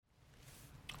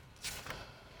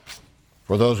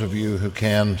For those of you who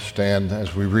can, stand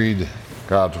as we read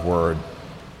God's Word.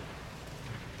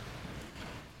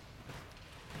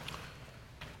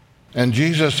 And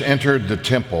Jesus entered the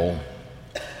temple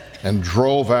and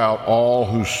drove out all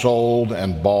who sold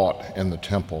and bought in the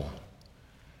temple.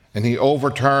 And he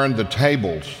overturned the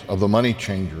tables of the money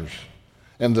changers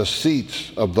and the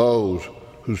seats of those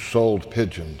who sold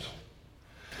pigeons.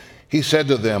 He said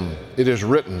to them, "It is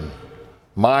written,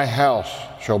 'My house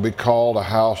shall be called a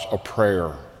house of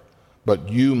prayer, but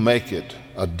you make it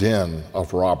a den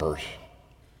of robbers.'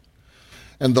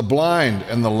 And the blind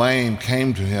and the lame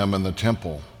came to him in the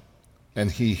temple,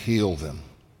 and he healed them.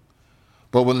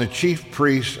 But when the chief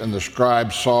priests and the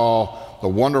scribes saw the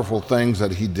wonderful things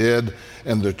that he did,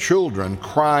 and the children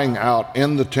crying out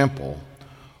in the temple,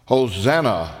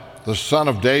 'Hosanna, the Son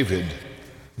of David,'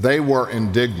 they were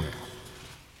indignant.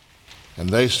 And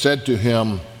they said to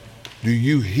him, 'Do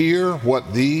you hear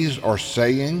what these are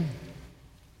saying?'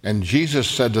 And Jesus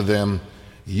said to them,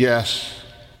 'Yes.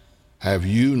 Have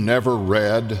you never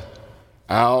read,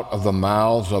 out of the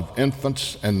mouths of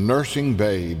infants and nursing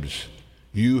babes,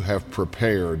 you have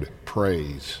prepared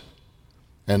praise?'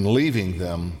 And leaving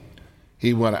them,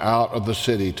 he went out of the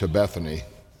city to Bethany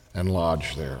and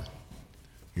lodged there."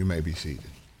 You may be seated.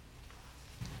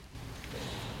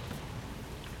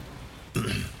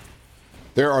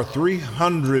 There are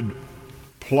 300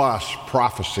 plus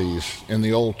prophecies in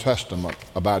the Old Testament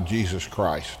about Jesus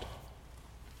Christ.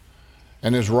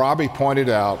 And as Robbie pointed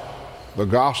out, the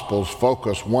Gospels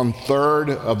focus 1/3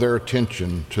 of their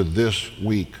attention to this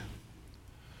week,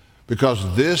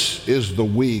 because this is the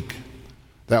week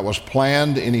that was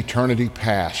planned in eternity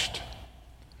past.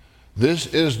 This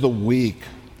is the week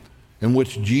in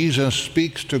which Jesus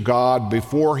speaks to God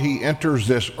before he enters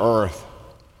this earth,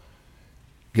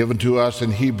 given to us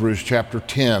in Hebrews chapter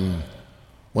 10,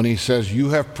 when he says, "You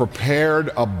have prepared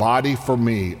a body for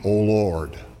me, O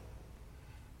Lord."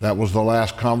 That was the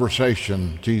last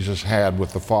conversation Jesus had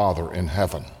with the Father in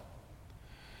heaven.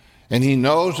 And he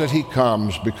knows that he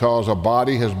comes because a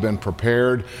body has been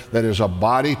prepared that is a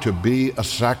body to be a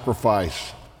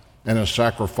sacrifice, and a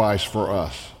sacrifice for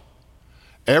us.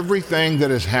 Everything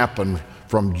that has happened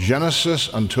from Genesis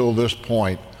until this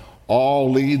point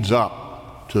all leads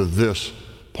up to this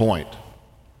point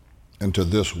and to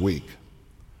this week.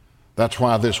 That's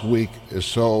why this week is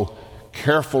so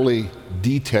carefully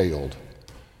detailed.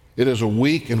 It is a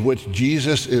week in which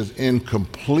Jesus is in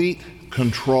complete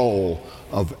control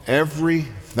of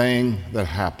everything that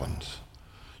happens.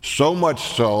 So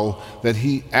much so that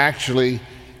he actually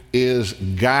is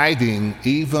guiding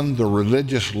even the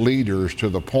religious leaders to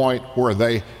the point where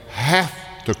they have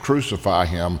to crucify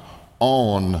him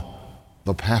on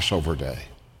the Passover day,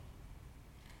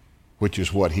 which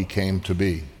is what he came to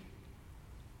be,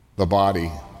 the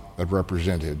body that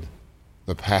represented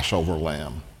the Passover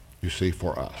lamb, you see,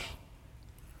 for us.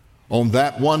 On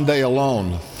that one day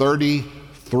alone,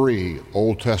 33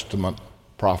 Old Testament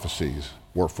prophecies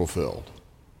were fulfilled.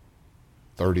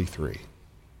 33.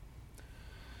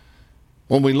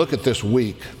 When we look at this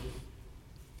week,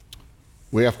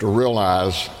 we have to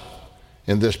realize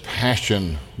in this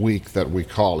Passion Week that we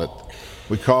call it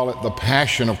the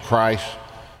Passion of Christ,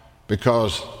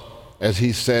 because, as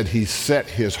he said, he set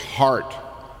his heart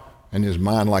and his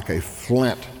mind like a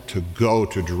flint to go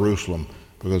to Jerusalem,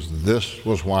 because this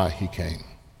was why he came.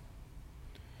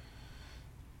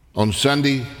 On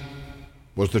Sunday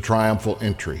was the triumphal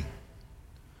entry.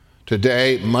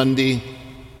 Today, Monday,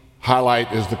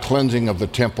 highlight is the cleansing of the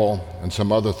temple and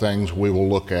some other things we will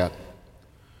look at.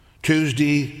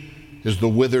 Tuesday is the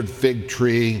withered fig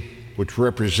tree, which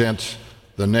represents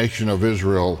the nation of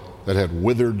Israel that had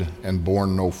withered and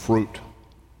borne no fruit.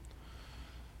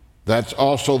 That's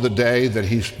also the day that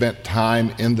he spent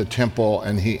time in the temple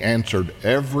and he answered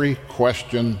every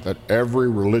question that every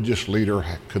religious leader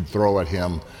could throw at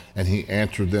him, and he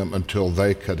answered them until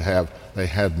they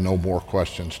had no more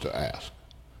questions to ask.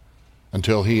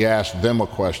 Until he asked them a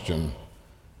question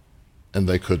and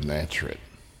they couldn't answer it.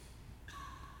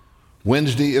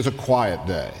 Wednesday is a quiet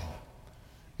day.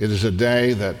 It is a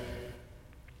day that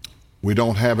we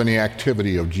don't have any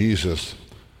activity of Jesus,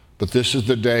 but this is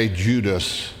the day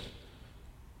Judas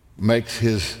makes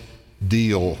his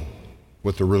deal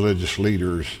with the religious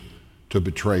leaders to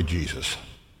betray Jesus.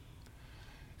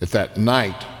 If that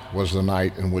night was the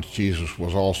night in which Jesus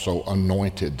was also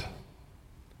anointed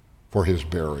for his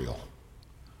burial.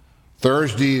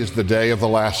 Thursday is the day of the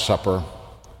Last Supper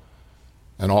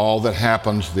and all that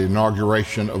happens, the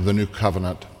inauguration of the new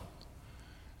covenant.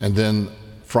 And then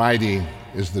Friday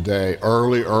is the day,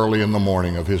 early in the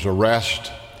morning, of his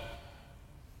arrest,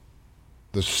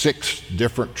 the 6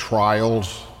 different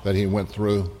trials that he went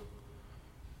through,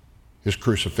 his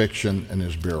crucifixion and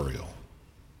his burial.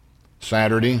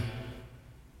 Saturday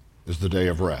is the day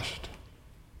of rest,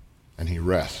 and he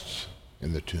rests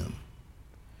in the tomb.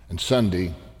 And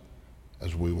Sunday,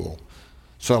 as we will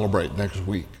celebrate next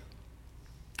week,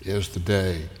 is the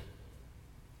day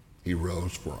he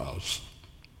rose for us.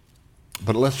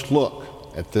 But let's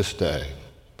look at this day,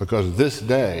 because this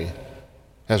day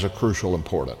has a crucial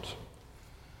importance.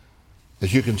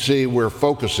 As you can see, we're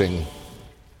focusing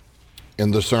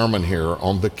in the sermon here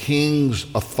on the king's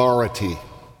authority.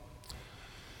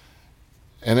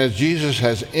 And as Jesus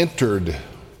has entered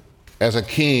as a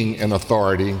king in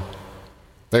authority,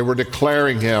 they were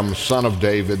declaring him Son of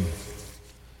David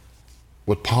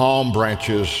with palm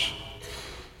branches,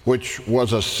 which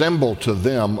was a symbol to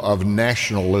them of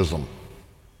nationalism.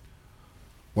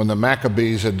 When the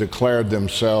Maccabees had declared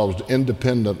themselves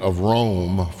independent of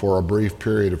Rome for a brief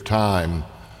period of time,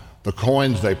 the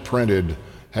coins they printed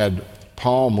had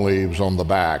palm leaves on the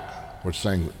back, which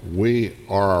saying, "We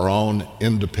are our own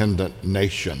independent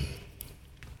nation."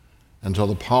 And so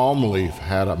the palm leaf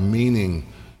had a meaning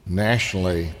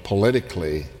nationally,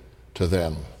 politically to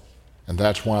them. And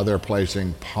that's why they're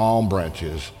placing palm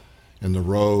branches in the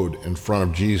road in front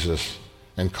of Jesus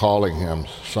and calling him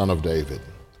Son of David.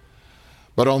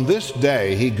 But on this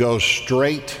day, he goes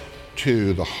straight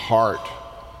to the heart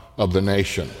of the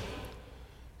nation,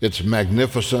 its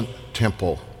magnificent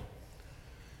temple.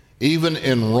 Even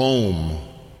in Rome,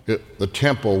 the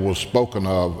temple was spoken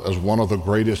of as one of the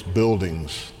greatest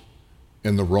buildings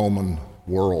in the Roman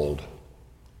world,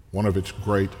 one of its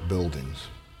great buildings.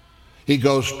 He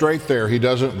goes straight there. He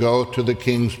doesn't go to the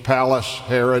king's palace,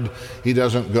 Herod. He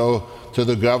doesn't go to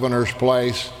the governor's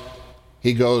place.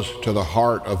 He goes to the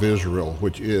heart of Israel,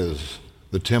 which is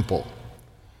the temple.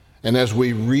 And as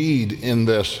we read in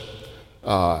this,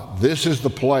 this is the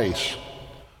place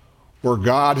where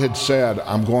God had said,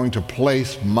 "I'm going to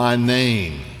place my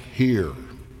name here."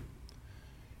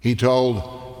 He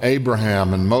told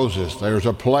Abraham and Moses, "There's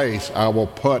a place I will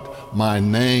put my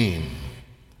name."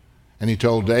 And he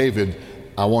told David,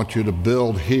 "I want you to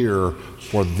build here,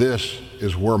 for this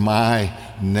is where my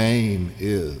name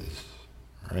is."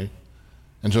 Right?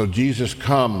 And so Jesus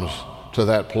comes to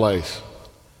that place.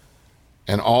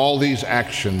 And all these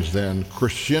actions then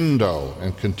crescendo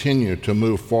and continue to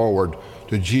move forward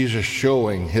to Jesus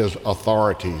showing his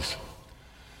authorities.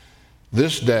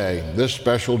 This day, this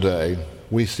special day,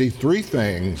 we see three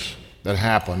things that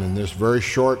happen in this very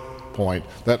short point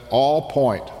that all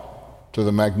point to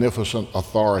the magnificent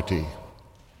authority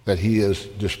that he is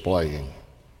displaying.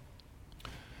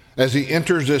 As he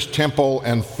enters this temple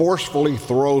and forcefully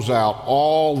throws out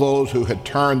all those who had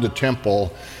turned the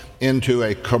temple into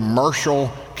a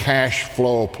commercial cash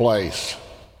flow place.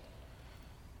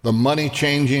 The money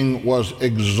changing was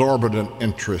exorbitant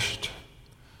interest.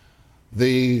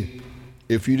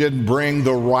 If you didn't bring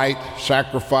the right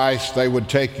sacrifice, they would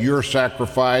take your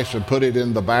sacrifice and put it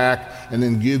in the back and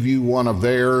then give you one of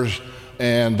theirs,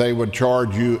 and they would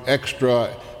charge you extra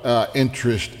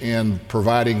interest in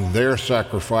providing their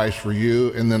sacrifice for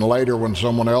you. And then later when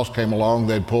someone else came along,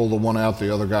 they'd pull the one out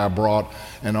the other guy brought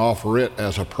and offer it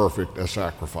as a perfect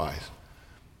sacrifice.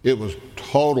 It was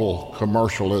total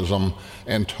commercialism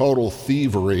and total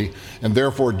thievery, and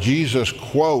therefore Jesus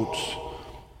quotes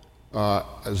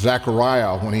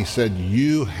Zechariah when he said,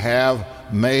 "You have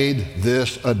made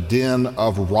this a den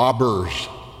of robbers."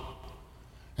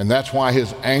 And that's why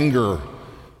his anger,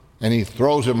 and he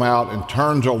throws them out and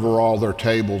turns over all their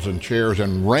tables and chairs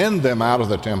and ran them out of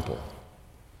the temple,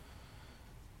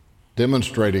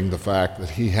 demonstrating the fact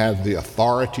that he had the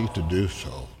authority to do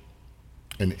so.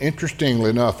 And interestingly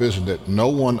enough, isn't it, no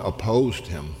one opposed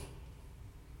him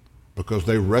because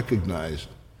they recognized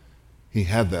he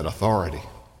had that authority.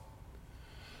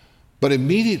 But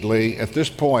immediately at this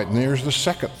point, and here's the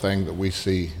second thing that we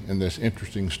see in this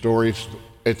interesting story,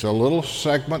 it's a little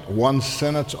segment, one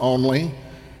sentence only,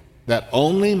 that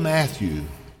only Matthew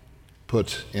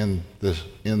puts in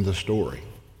the story.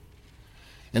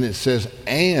 And it says,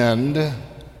 "And,"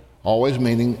 always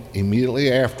meaning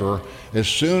immediately after, as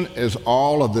soon as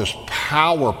all of this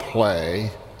power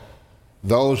play,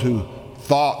 those who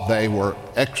thought they were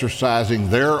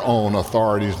exercising their own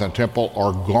authorities in the temple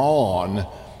are gone,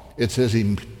 it says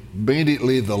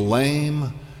immediately the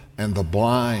lame and the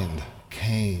blind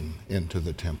came into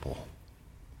the temple.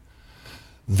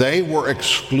 They were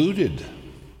excluded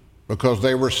because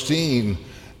they were seen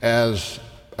as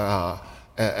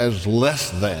less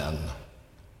than.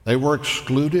 They were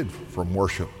excluded from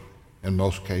worship in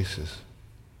most cases.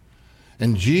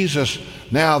 And Jesus,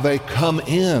 now they come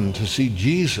in to see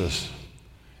Jesus,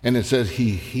 and it says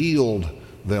he healed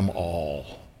them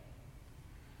all.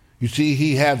 You see,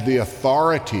 he had the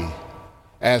authority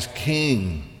as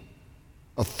king,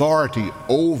 authority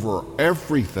over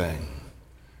everything.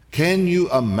 Can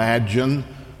you imagine?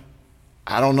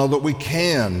 I don't know that we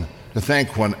can, to think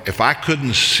if I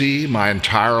couldn't see my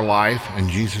entire life and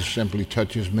Jesus simply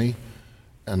touches me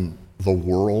and the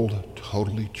world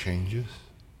totally changes.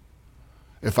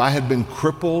 If I had been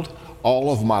crippled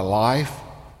all of my life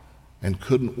and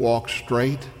couldn't walk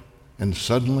straight, and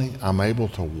suddenly I'm able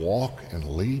to walk and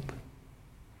leap.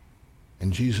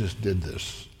 And Jesus did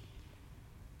this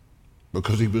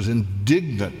because he was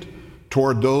indignant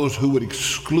toward those who would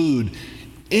exclude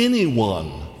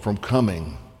anyone from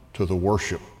coming to the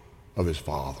worship of his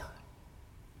Father.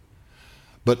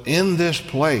 But in this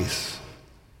place,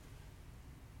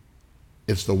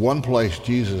 it's the one place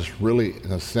Jesus really,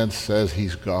 in a sense, says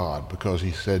he's God, because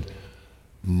he said,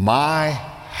 my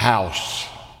house,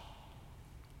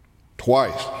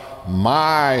 twice,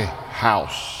 my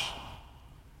house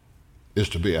is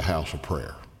to be a house of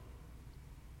prayer.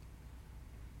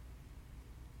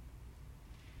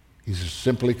 He's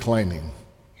simply claiming,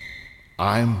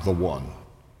 I'm the one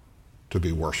to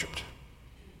be worshiped.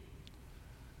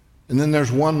 And then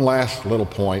there's one last little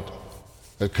point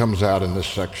that comes out in this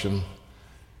section,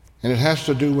 and it has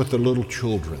to do with the little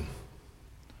children.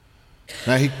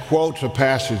 Now, he quotes a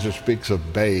passage that speaks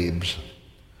of babes,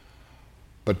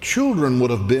 but children would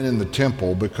have been in the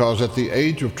temple because at the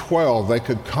age of 12 they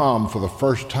could come for the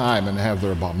first time and have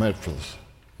their bar mitzvahs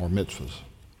or mitzvahs.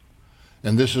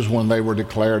 And this is when they were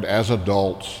declared as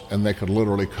adults and they could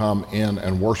literally come in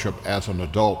and worship as an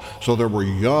adult. So there were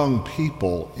young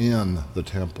people in the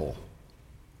temple.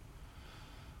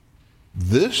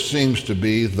 This seems to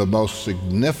be the most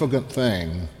significant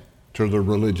thing to the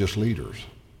religious leaders.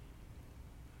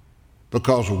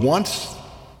 Because once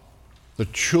the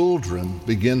children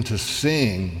begin to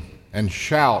sing and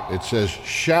shout, it says,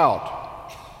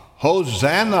 shout,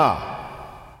 Hosanna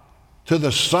to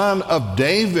the Son of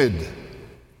David.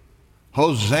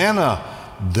 Hosanna.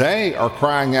 They are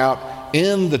crying out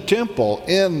in the temple,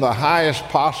 in the highest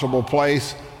possible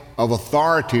place of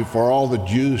authority for all the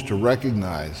Jews to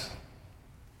recognize.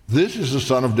 This is the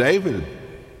Son of David,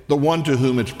 the one to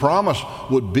whom it's promised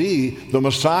would be the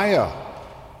Messiah.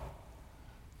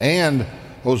 And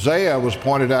Hosea was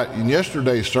pointed out in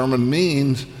yesterday's sermon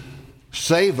means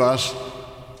save us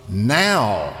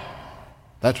now.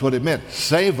 That's what it meant.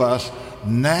 Save us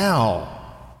now.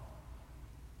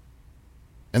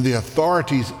 And the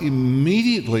authorities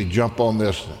immediately jump on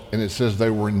this, and it says they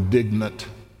were indignant.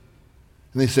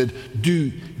 And they said,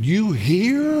 do you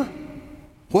hear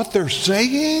what they're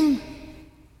saying?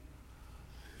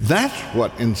 That's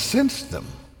what incensed them.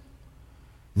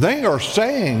 They are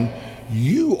saying,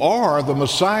 you are the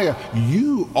Messiah.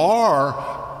 You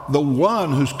are the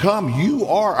one who's come. You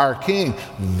are our king.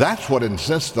 That's what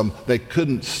incensed them. They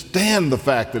couldn't stand the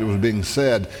fact that it was being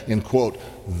said in, quote,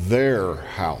 their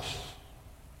house,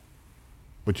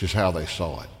 which is how they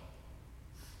saw it,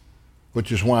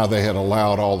 which is why they had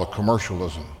allowed all the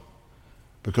commercialism,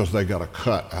 because they got a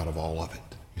cut out of all of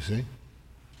it, you see?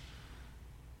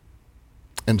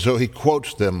 And so he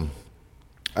quotes them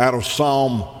out of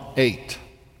Psalm 8.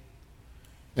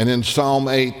 And in Psalm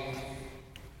 8,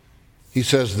 he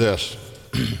says this,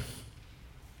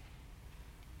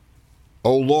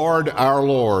 O Lord, our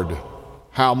Lord,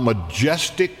 how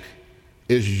majestic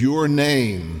is your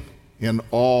name in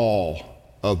all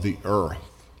of the earth.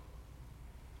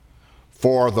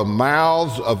 For the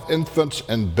mouths of infants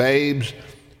and babes,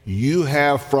 you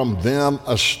have from them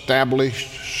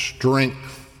established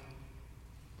strength.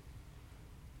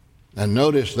 And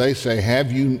notice they say,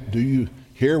 do you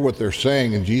hear what they're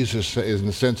saying? And Jesus, in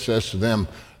a sense, says to them,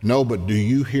 no, but do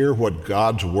you hear what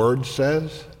God's word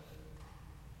says?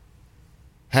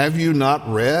 Have you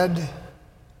not read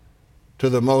to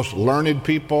the most learned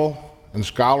people and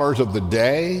scholars of the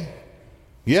day?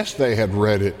 Yes, they had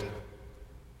read it,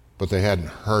 but they hadn't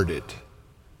heard it.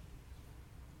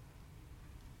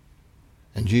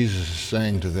 And Jesus is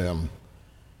saying to them,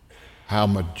 how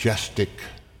majestic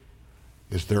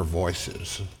is their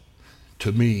voices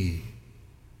to me,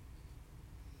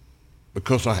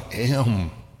 because I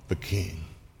am the King.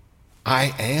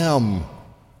 I am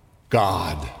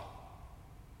God.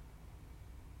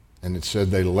 And it said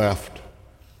they left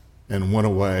and went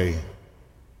away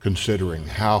considering,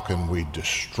 how can we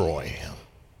destroy him?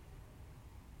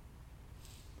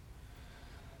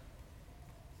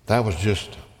 That was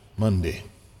just Monday.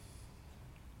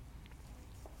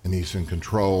 And he's in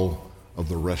control of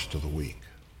the rest of the week.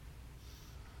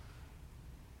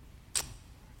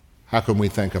 How can we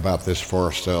think about this for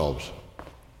ourselves?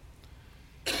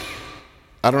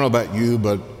 I don't know about you,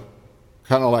 but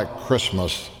kind of like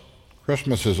Christmas,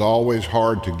 Christmas is always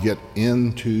hard to get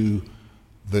into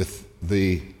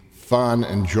the fun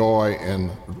and joy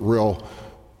and real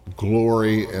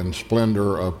glory and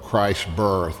splendor of Christ's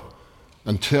birth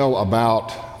until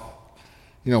about,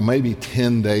 maybe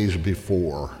 10 days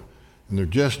before. And there are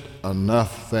just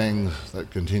enough things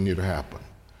that continue to happen.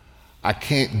 I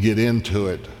can't get into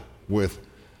it with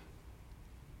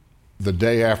the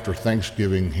day after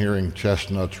Thanksgiving hearing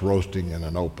chestnuts roasting in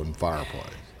an open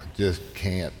fireplace. I just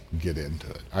can't get into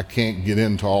it. I can't get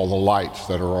into all the lights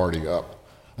that are already up.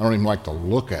 I don't even like to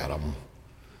look at them.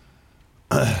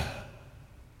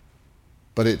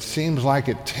 But it seems like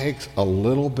it takes a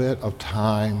little bit of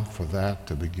time for that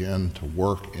to begin to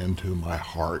work into my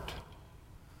heart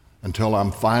until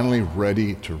I'm finally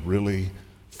ready to really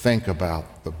think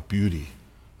about the beauty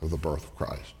of the birth of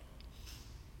Christ.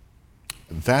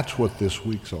 And that's what this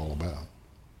week's all about.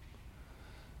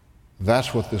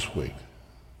 That's what this week.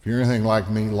 If you're anything like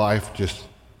me, life just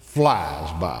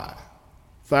flies by.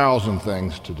 1,000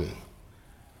 things to do.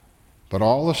 But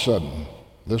all of a sudden,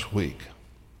 this week,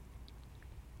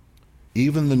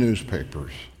 even the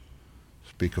newspapers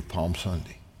speak of Palm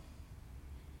Sunday.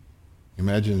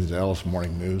 Imagine the Dallas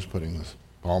Morning News putting this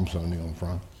Palm Sunday on the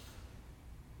front.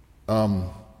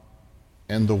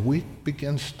 And the week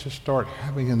begins to start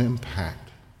having an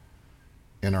impact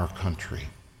in our country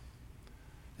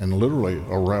and literally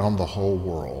around the whole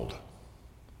world.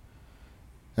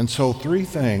 And so 3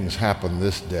 things happen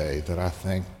this day that I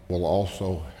think will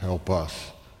also help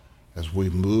us as we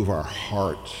move our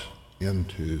hearts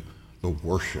into the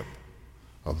worship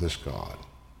of this God.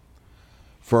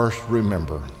 First,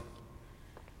 remember,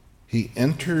 he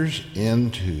enters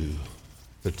into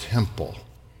the temple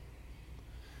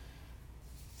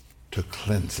to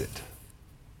cleanse it.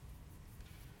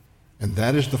 And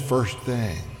that is the first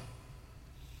thing.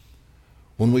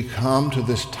 When we come to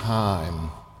this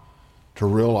time to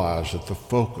realize that the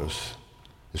focus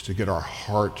is to get our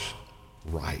hearts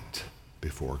right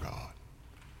before God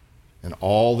and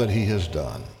all that he has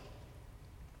done.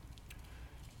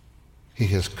 He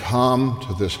has come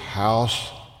to this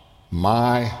house,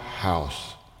 my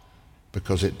house,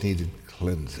 because it needed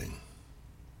cleansing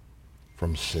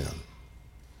from sin.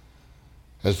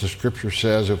 As the scripture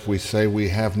says, if we say we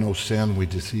have no sin, we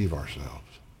deceive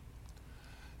ourselves.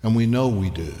 And we know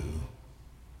we do.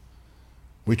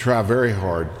 We try very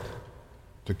hard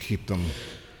to keep them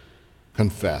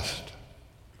confessed.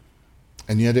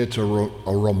 And yet it's a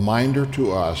reminder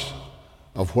to us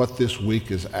of what this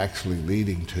week is actually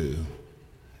leading to,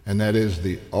 and that is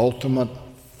the ultimate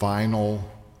final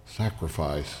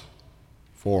sacrifice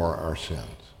for our sins.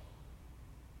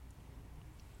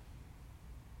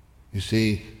 You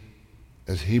see,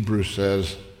 as Hebrews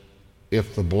says,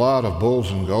 if the blood of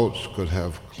bulls and goats could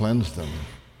have cleansed them,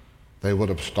 they would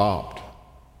have stopped,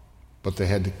 but they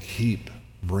had to keep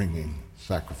bringing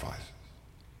sacrifices.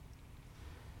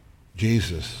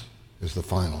 Jesus is the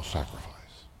final sacrifice.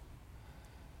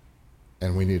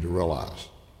 And we need to realize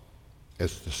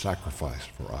it's the sacrifice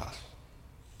for us.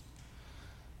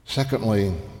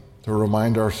 Secondly, to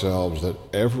remind ourselves that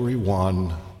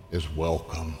everyone is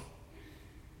welcome.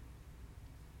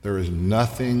 There is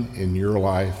nothing in your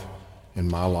life, in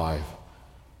my life,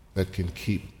 that can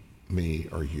keep me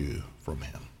or you from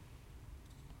him.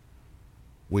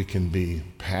 We can be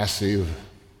passive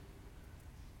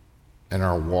and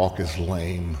our walk is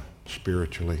lame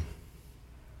spiritually.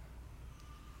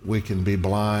 We can be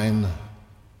blind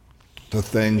to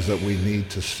things that we need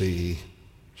to see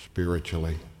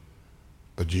spiritually,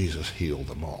 but Jesus healed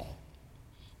them all.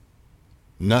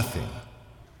 Nothing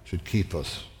should keep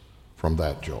us from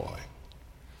that joy.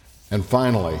 And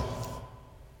finally,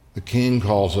 the King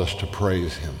calls us to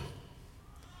praise him,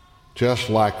 just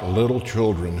like little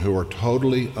children who are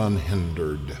totally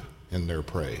unhindered in their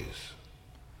praise.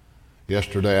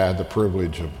 Yesterday, I had the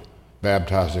privilege of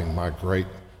baptizing my great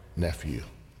nephew.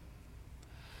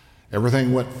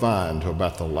 Everything went fine to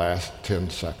about the last 10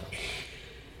 seconds.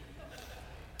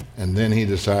 And then he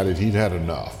decided he'd had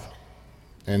enough.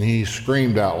 And he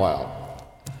screamed out loud.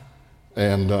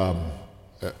 And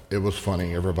it was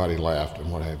funny. Everybody laughed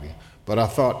and what have you. But I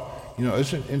thought,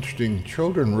 isn't it interesting?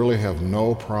 Children really have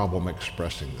no problem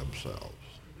expressing themselves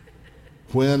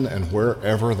when and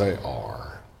wherever they are.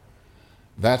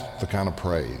 That's the kind of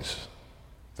praise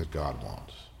that God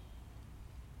wants.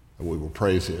 And we will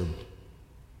praise him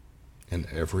in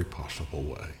every possible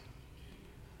way.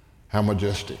 How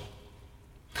majestic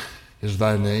is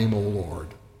thy name, O Lord,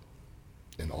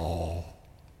 in all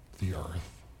the earth.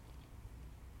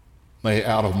 May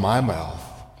out of my mouth,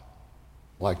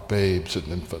 like babes and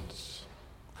infants,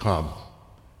 come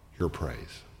your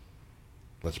praise.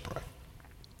 Let's pray.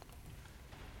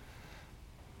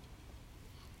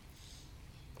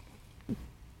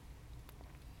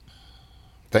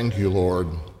 Thank you, Lord,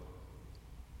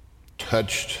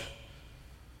 touched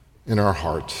in our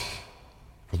hearts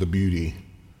for the beauty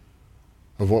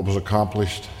of what was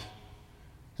accomplished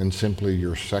in simply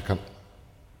your second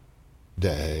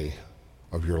day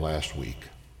of your last week.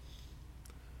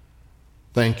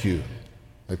 Thank you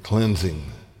that cleansing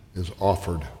is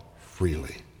offered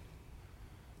freely.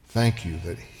 Thank you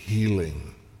that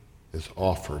healing is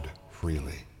offered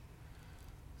freely.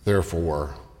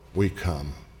 Therefore, we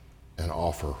come and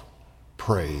offer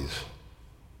praise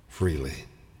freely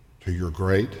to your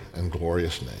great and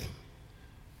glorious name.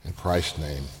 In Christ's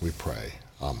name we pray.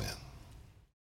 Amen.